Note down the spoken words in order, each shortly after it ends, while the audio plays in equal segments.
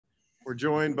We're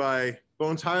joined by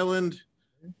Bones Highland,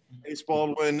 Ace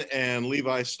Baldwin, and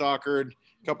Levi Stockard.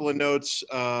 A couple of notes.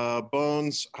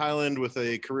 Bones Highland with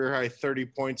a career-high 30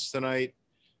 points tonight.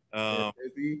 7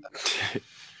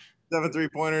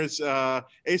 3-pointers.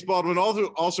 Ace Baldwin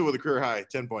also with a career-high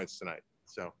 10 points tonight.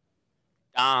 So,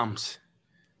 Doms.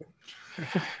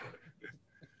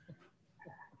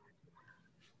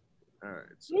 All right.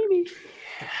 So,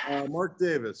 Mark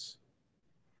Davis.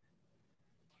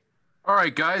 All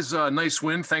right, guys. Nice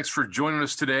win. Thanks for joining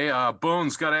us today.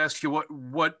 Bones, got to ask you what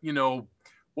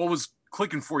was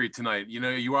clicking for you tonight?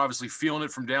 You were obviously feeling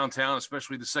it from downtown,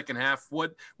 especially the second half.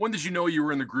 When did you know you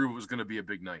were in the groove? It was going to be a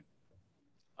big night.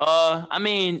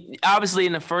 Obviously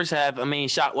in the first half,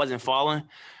 shot wasn't falling,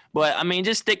 but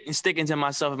just sticking to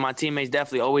myself and my teammates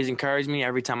definitely always encouraged me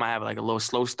every time I have like a little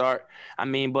slow start.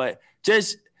 But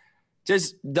just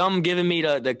them giving me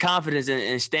the confidence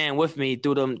and staying with me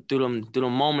through them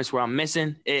moments where I'm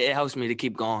missing, it helps me to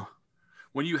keep going.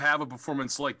 When you have a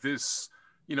performance like this,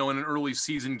 in an early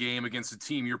season game against a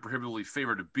team you're prohibitively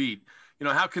favored to beat,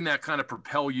 how can that kind of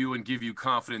propel you and give you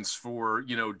confidence for,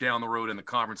 down the road in the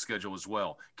conference schedule as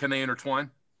well? Can they intertwine?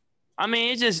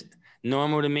 It's just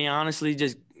normal to me, honestly,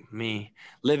 just me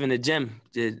living the gym.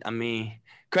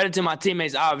 Credit to my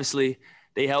teammates, obviously.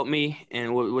 They helped me,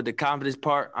 and with the confidence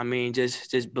part,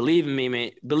 just believing in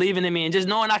me, and just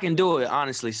knowing I can do it,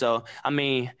 honestly. So,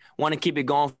 want to keep it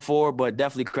going forward, but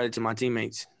definitely credit to my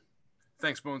teammates.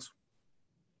 Thanks, Bones.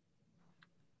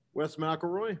 Wes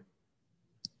McElroy.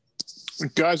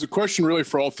 Guys, a question really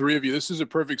for all three of you. This is a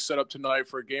perfect setup tonight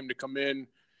for a game to come in.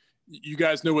 You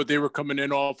guys know what they were coming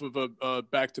in off of a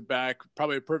back-to-back,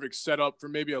 probably a perfect setup for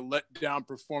maybe a letdown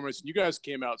performance. And you guys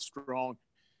came out strong.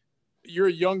 You're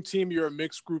a young team. You're a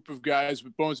mixed group of guys.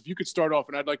 But, Bones, if you could start off,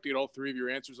 and I'd like to get all three of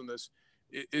your answers on this,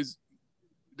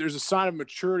 there's a sign of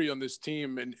maturity on this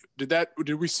team. And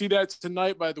did we see that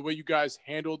tonight by the way you guys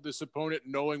handled this opponent,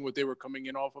 knowing what they were coming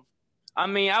in off of?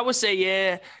 I would say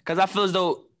yeah, because I feel as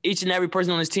though each and every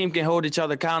person on this team can hold each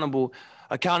other accountable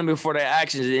for their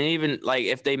actions. And even, like,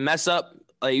 if they mess up,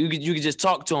 like, you could just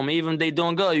talk to them. Even if they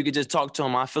doing good, you could just talk to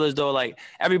them. I feel as though, like,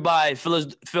 everybody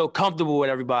feel comfortable with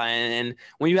everybody. And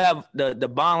when you have the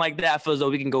bond like that, I feel as though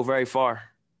we can go very far.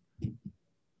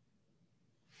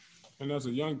 And as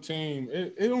a young team,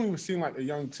 it don't even seem like a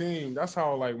young team. That's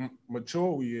how, like,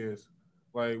 mature we is.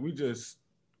 Like, we just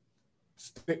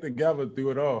stick together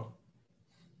through it all.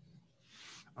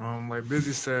 Like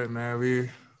Busy said, man, we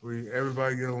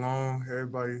everybody get along,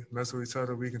 everybody mess with each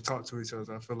other, we can talk to each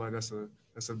other. I feel like that's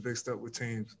a big step with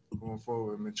teams going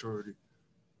forward, maturity.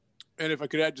 And if I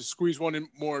could add, just squeeze one in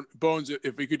more, Bones,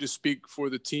 if we could just speak for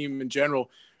the team in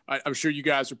general. I'm sure you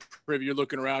guys are privy, you're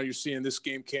looking around, you're seeing this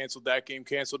game canceled, that game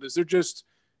canceled. Is there just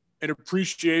an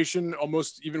appreciation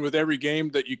almost even with every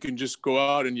game that you can just go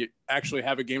out and you actually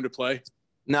have a game to play?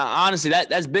 No, honestly,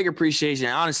 that's big appreciation.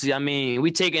 Honestly,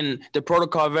 we taking the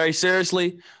protocol very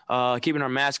seriously, keeping our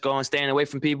mask on, staying away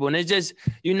from people. And it's just,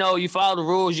 you follow the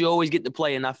rules, you always get to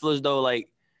play. And I feel as though, like,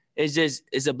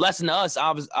 it's a blessing to us,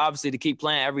 obviously, to keep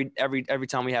playing every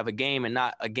time we have a game and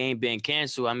not a game being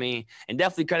canceled. And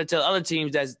definitely credit to the other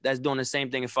teams that's doing the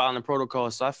same thing and following the protocol.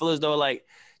 So I feel as though, like,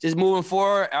 just moving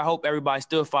forward, I hope everybody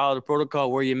still follow the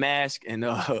protocol, wear your mask, and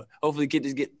hopefully get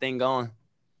this thing going.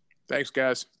 Thanks,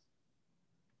 guys.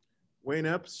 Wayne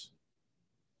Epps.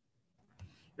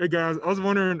 Hey guys, I was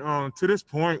wondering, to this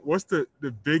point, what's the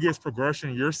biggest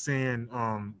progression you're seeing,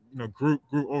 group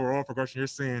overall progression you're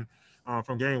seeing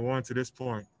from game one to this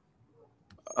point?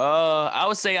 I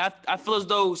would say I feel as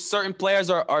though certain players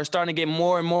are starting to get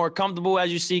more and more comfortable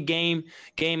as you see game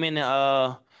in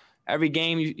every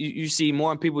game you see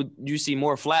more people, you see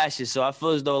more flashes. So I feel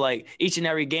as though, like, each and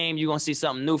every game you're gonna see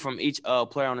something new from each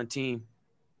player on the team.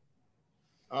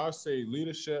 I'll say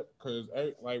leadership, because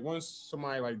like once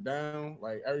somebody like down,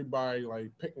 like everybody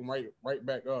like pick them right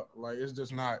back up. Like, it's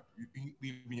just not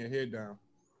leaving your head down.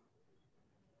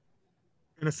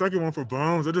 And the second one for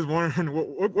Bones, I'm just wondering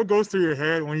what goes through your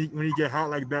head when you get hot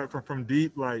like that from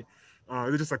deep. Like,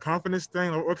 is it just a confidence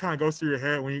thing? Or what kind of goes through your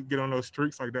head when you get on those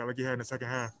streaks like that, like you had in the second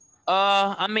half?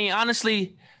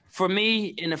 Honestly, for me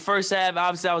in the first half,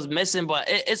 obviously I was missing, but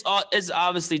it's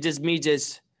obviously just me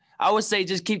I would say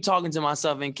just keep talking to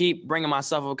myself and keep bringing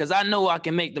myself up, because I know I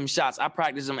can make them shots. I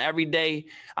practice them every day.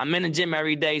 I'm in the gym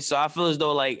every day. So I feel as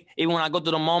though, like, even when I go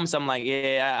through the moments, I'm like,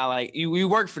 yeah, I like, you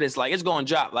work for this. Like, it's going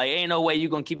to drop. Like, ain't no way you're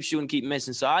going to keep shooting, keep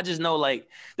missing. So I just know, like,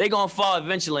 they going to fall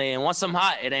eventually. And once I'm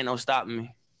hot, it ain't no stopping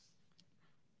me.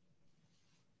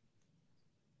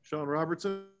 Sean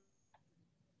Robertson.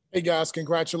 Hey, guys,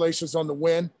 congratulations on the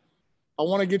win. I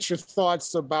want to get your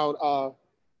thoughts about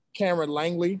Cameron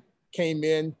Langley. Came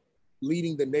in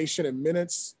leading the nation in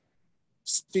minutes,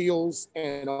 steals,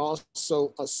 and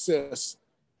also assists.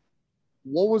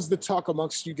 What was the talk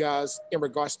amongst you guys in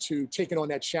regards to taking on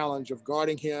that challenge of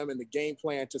guarding him and the game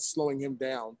plan to slowing him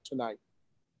down tonight?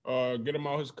 Get him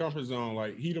out his comfort zone.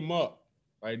 Like, heat him up.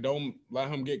 Like, don't let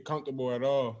him get comfortable at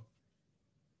all.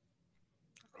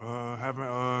 Having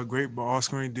a great ball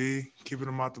screen D, keeping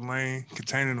them out the lane,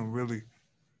 containing them really.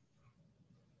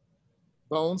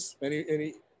 Bones,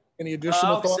 any additional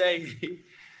I would thoughts? say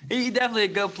he's definitely a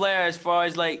good player as far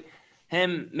as like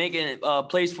him making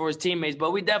plays for his teammates,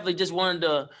 but we definitely just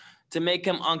wanted to make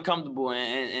him uncomfortable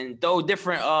and throw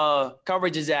different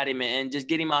coverages at him and just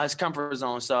get him out his comfort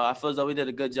zone. So I feel as though we did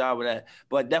a good job with that,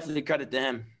 but definitely credit to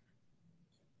him.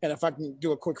 And if I can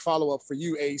do a quick follow-up for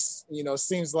you, Ace, it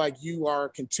seems like you are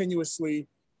continuously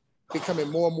becoming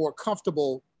more and more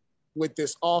comfortable with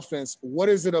this offense. What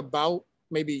is it about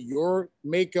maybe your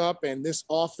makeup and this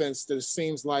offense that it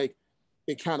seems like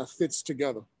it kind of fits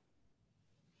together?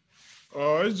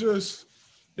 It's just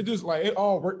like it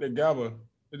all worked together.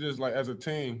 It's just like as a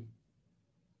team.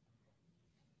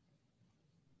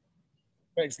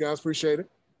 Thanks, guys. Appreciate it.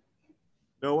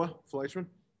 Noah Fleischman.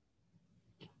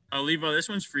 Levo, this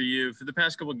one's for you. For the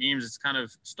past couple of games, it's kind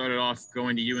of started off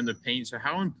going to you in the paint. So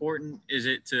how important is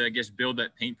it to, I guess, build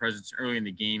that paint presence early in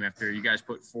the game after you guys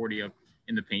put 40 up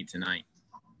in the paint tonight?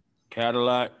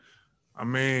 Cadillac. I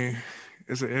mean,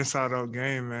 it's an inside-out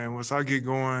game, man. Once I get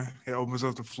going, it opens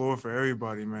up the floor for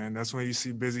everybody, man. That's when you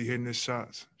see Busy hitting his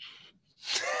shots.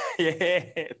 Yeah,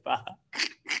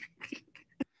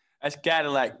 that's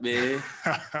Cadillac, man.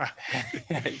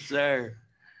 Yes, sir.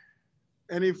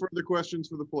 Any further questions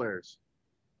for the players?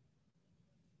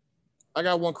 I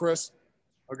got one, Chris.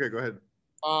 Okay, go ahead.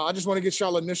 I just want to get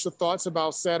y'all initial thoughts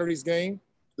about Saturday's game,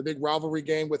 the big rivalry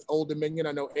game with Old Dominion.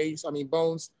 I know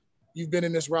Bones, you've been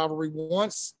in this rivalry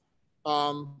once.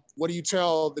 What do you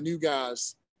tell the new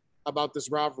guys about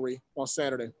this rivalry on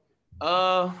Saturday?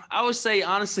 I would say,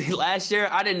 honestly, last year,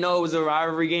 I didn't know it was a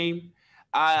rivalry game.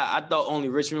 I thought only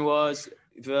Richmond was.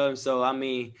 You feel me? So, I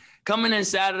mean, coming in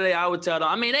Saturday, I would tell them,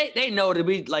 I mean, they know that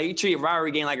we, like, you treat a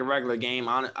rivalry game like a regular game,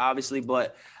 obviously.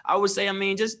 But I would say, I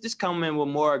mean, just come in with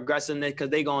more aggressiveness because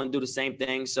they're going to do the same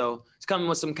thing. So, just come in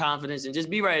with some confidence and just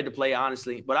be ready to play,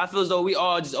 honestly. But I feel as though we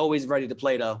all just always ready to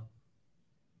play, though.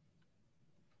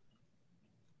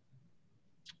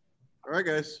 All right,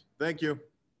 guys. Thank you.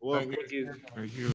 Thank you.